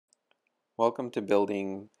Welcome to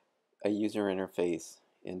building a user interface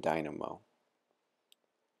in Dynamo.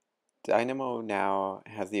 Dynamo now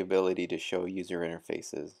has the ability to show user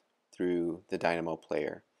interfaces through the Dynamo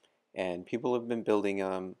player, and people have been building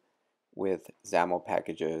them with Xaml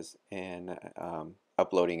packages and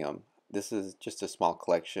uploading them. This is just a small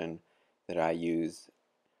collection that I use,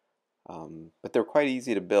 but they're quite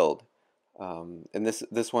easy to build. And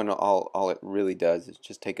this one, all it really does is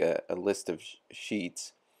just take a list of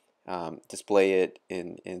sheets, display it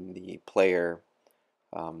in the player,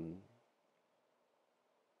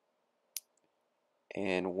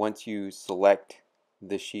 and once you select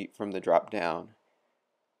the sheet from the drop down,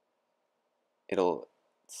 it'll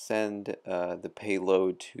send the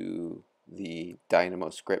payload to the Dynamo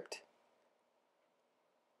script,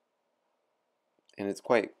 and it's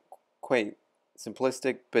quite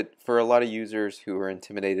simplistic, but for a lot of users who are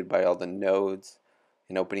intimidated by all the nodes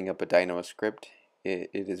and opening up a Dynamo script,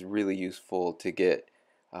 it is really useful to get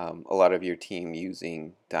a lot of your team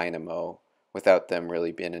using Dynamo without them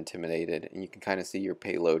really being intimidated. And you can kind of see your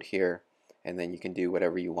payload here, and then you can do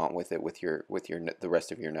whatever you want with it with the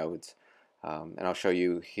rest of your nodes. And I'll show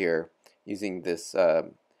you here using this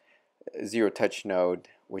zero touch node,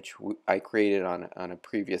 which I created on a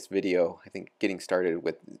previous video. I think getting started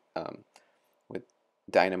with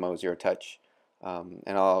Dynamo zero touch, and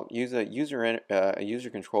I'll use a user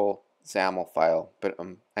control Xaml file, but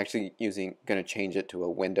I'm actually going to change it to a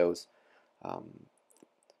Windows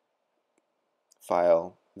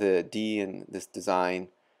file. The D in this design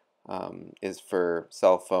is for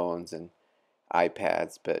cell phones and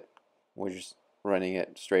iPads, but we're just running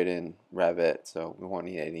it straight in Revit, so we won't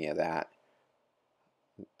need any of that.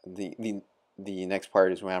 The next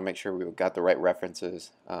part is we want to make sure we've got the right references,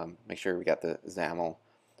 make sure we got the Xaml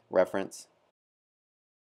reference.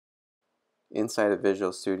 Inside of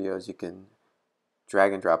Visual Studios, you can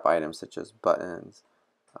drag and drop items such as buttons,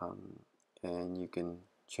 and you can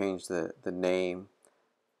change the name.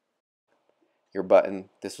 Your button,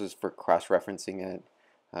 this was for cross-referencing it.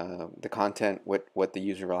 The content, what the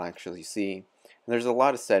user will actually see. And there's a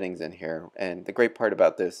lot of settings in here, and the great part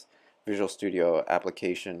about this Visual Studio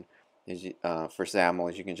application is for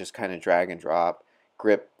Xaml is you can just kind of drag and drop,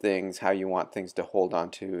 grip things how you want things to hold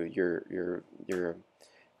onto your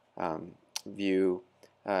view,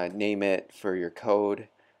 name it for your code,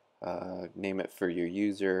 name it for your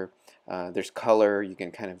user. There's color. You can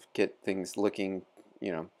kind of get things looking,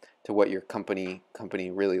 to what your company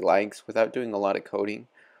really likes without doing a lot of coding.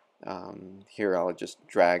 Here I'll just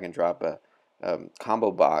drag and drop a combo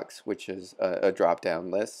box, which is a drop-down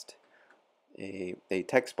list, a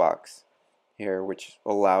text box here, which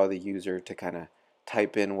will allow the user to kind of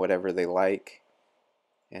type in whatever they like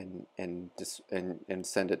and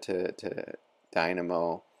send it to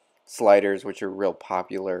Dynamo. Sliders, which are real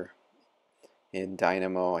popular in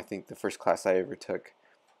Dynamo. I think the first class I ever took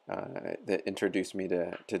that introduced me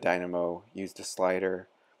to Dynamo used a slider.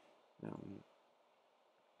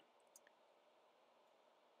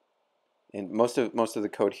 And most of the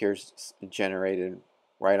code here is generated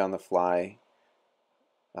right on the fly.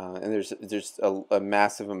 And there's a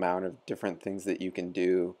massive amount of different things that you can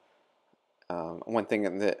do. One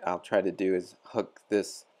thing that I'll try to do is hook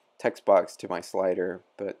this text box to my slider,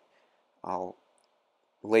 but I'll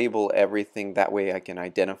label everything that way I can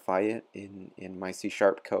identify it in my C#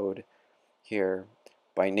 code here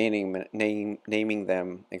by naming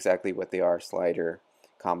them exactly what they are: slider,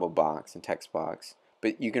 combo box, and text box.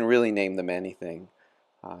 But you can really name them anything,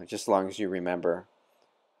 just as long as you remember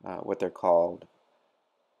what they're called.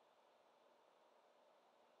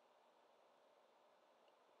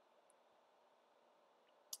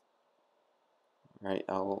 Right,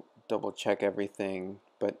 I'll double check everything,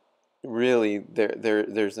 but really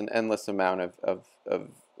there's an endless amount of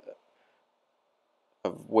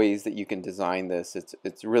ways that you can design this.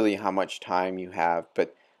 It's really how much time you have,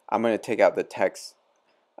 but I'm going to take out the text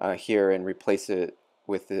here and replace it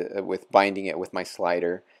with binding it with my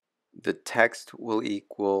slider. The text will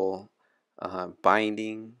equal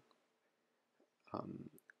binding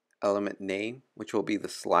element name, which will be the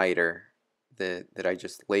slider that I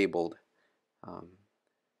just labeled.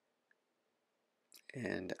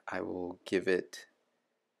 And I will give it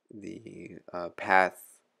the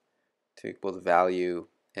path to equal the value,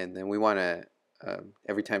 and then we want to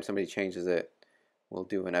every time somebody changes it, we'll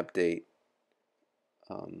do an update,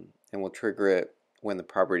 and we'll trigger it when the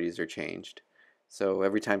properties are changed. So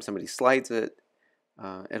every time somebody slides it,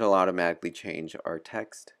 it'll automatically change our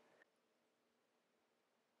text.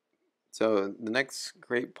 So the next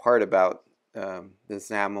great part about the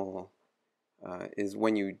Xaml is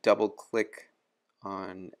when you double click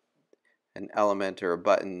on an element or a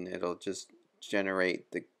button, it'll just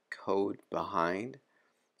generate the code behind.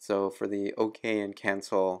 So for the OK and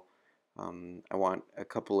cancel, I want a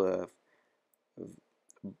couple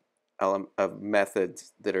of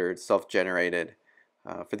methods that are self-generated.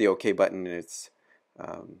 For the OK button, it's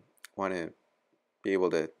want to be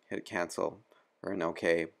able to hit cancel or an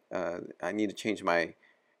OK. I need to change my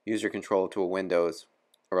user control to a Windows,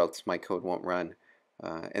 or else my code won't run.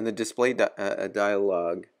 And the display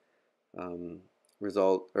dialog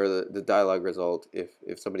result, or the dialog result,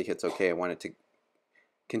 if somebody hits OK, I want it to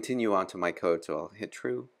continue onto my code, so I'll hit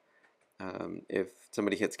true. If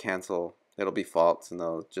somebody hits cancel, it'll be false and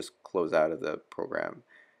they'll just close out of the program.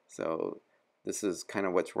 So this is kind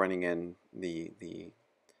of what's running in the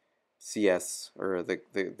CS, or the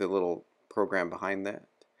little program behind that.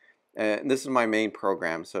 And this is my main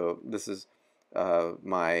program, so this is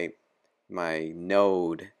my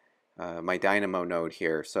node, my Dynamo node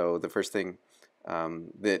here. So the first thing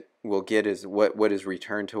that we'll get is what is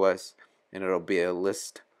returned to us, and it'll be a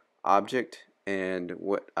list object, and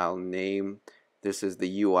what I'll name this is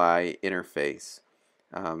the UI interface.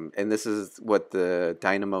 And this is what the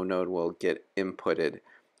Dynamo node will get inputted,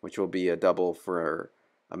 which will be a double for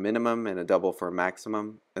a minimum and a double for a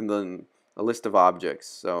maximum, and then a list of objects.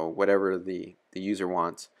 So whatever the user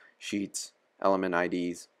wants, sheets, element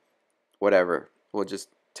IDs, whatever. We'll just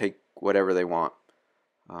take whatever they want,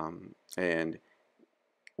 and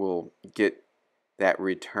we'll get that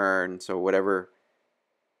return. So whatever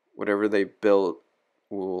they built,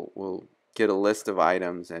 we'll get a list of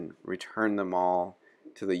items and return them all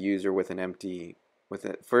to the user with an empty,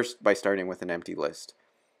 first by starting with an empty list.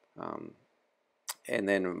 And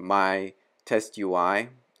then my test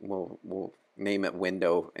UI, we'll name it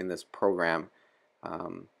window in this program.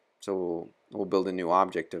 So we'll build a new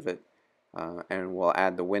object of it, and we'll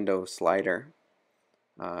add the window slider,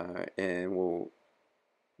 and we'll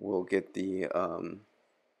get the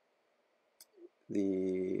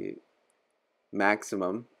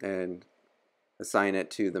maximum and assign it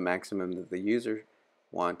to the maximum that the user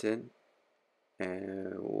wanted,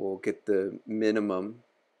 and we'll get the minimum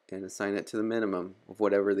and assign it to the minimum of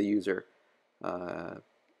whatever the user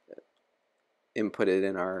inputted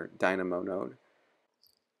in our Dynamo node.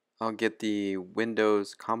 I'll get the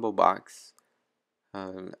Windows combo box,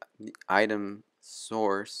 the item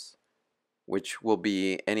source, which will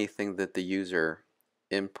be anything that the user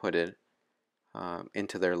inputted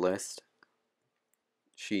into their list,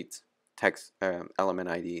 sheets, text, element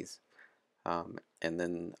IDs, and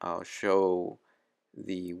then I'll show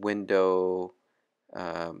the window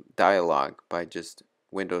dialog by just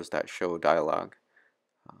windows.show dialog,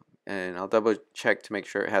 and I'll double check to make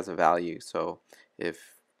sure it has a value. So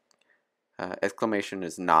if exclamation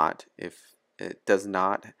is not, if it does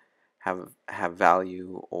not have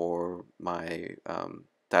value, or my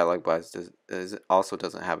dialog box also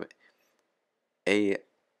doesn't have a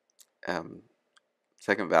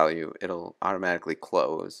second value, it'll automatically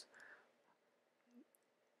close.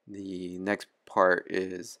 The next part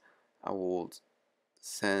is I will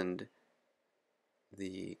send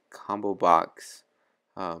the combo box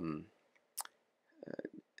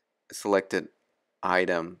selected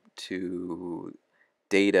item to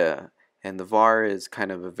data, and the var is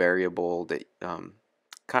kind of a variable that kind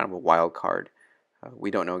of a wild card.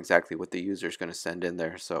 We don't know exactly what the user is going to send in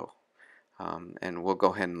there, so and we'll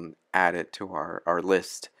go ahead and add it to our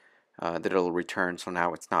list that it'll return, so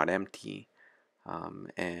now it's not empty.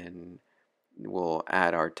 And we'll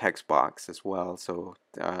add our text box as well. So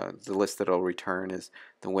the list that it'll return is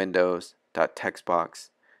the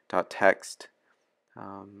windows.textbox.text,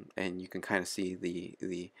 and you can kind of see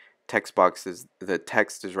the text box is, the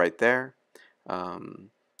text is right there, and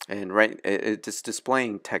it's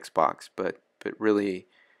displaying text box, but really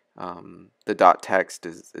the dot text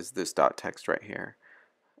is this dot text right here,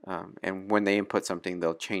 and when they input something,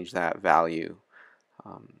 they'll change that value,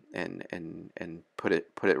 and put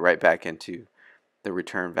it right back into the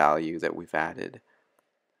return value that we've added.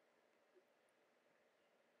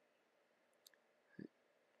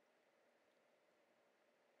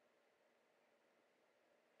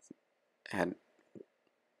 And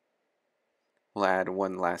we'll add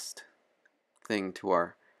one last thing to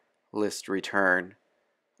our list return,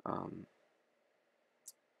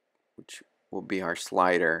 which will be our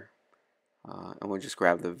slider, and we'll just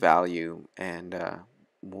grab the value, and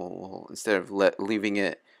we'll instead of leaving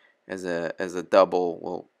it as a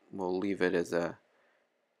double, we'll leave it as a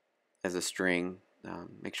string.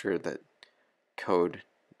 Make sure that code,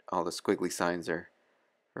 all the squiggly signs are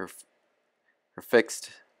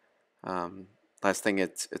fixed. Last thing,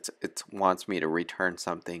 it wants me to return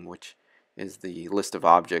something, which is the list of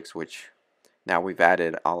objects, which now we've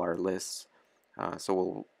added all our lists. So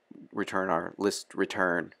we'll return our list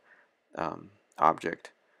return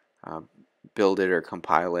object. Build it or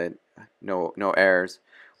compile it. No errors.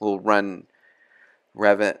 We'll run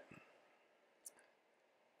Revit.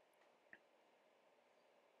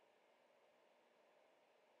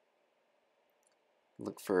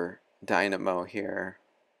 Look for Dynamo here.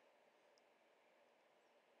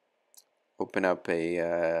 Open up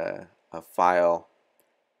a file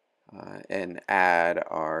and add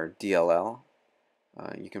our DLL.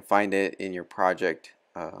 You can find it in your project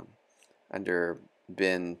under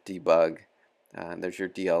bin debug. There's your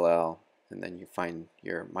DLL, and then you find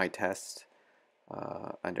your my test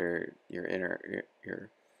under your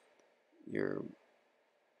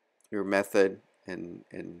your method, and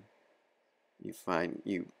you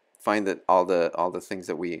find that all the things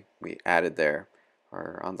that we added there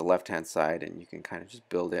are on the left hand side, and you can kind of just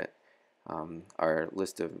build it. Our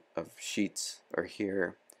list of sheets are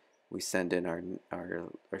here. We send in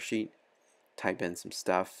our sheet, type in some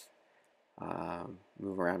stuff,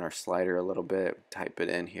 move around our slider a little bit, type it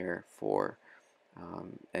in here for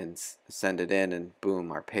and send it in, and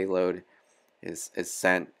boom, our payload is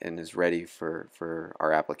sent and is ready for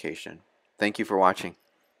our application. Thank you for watching.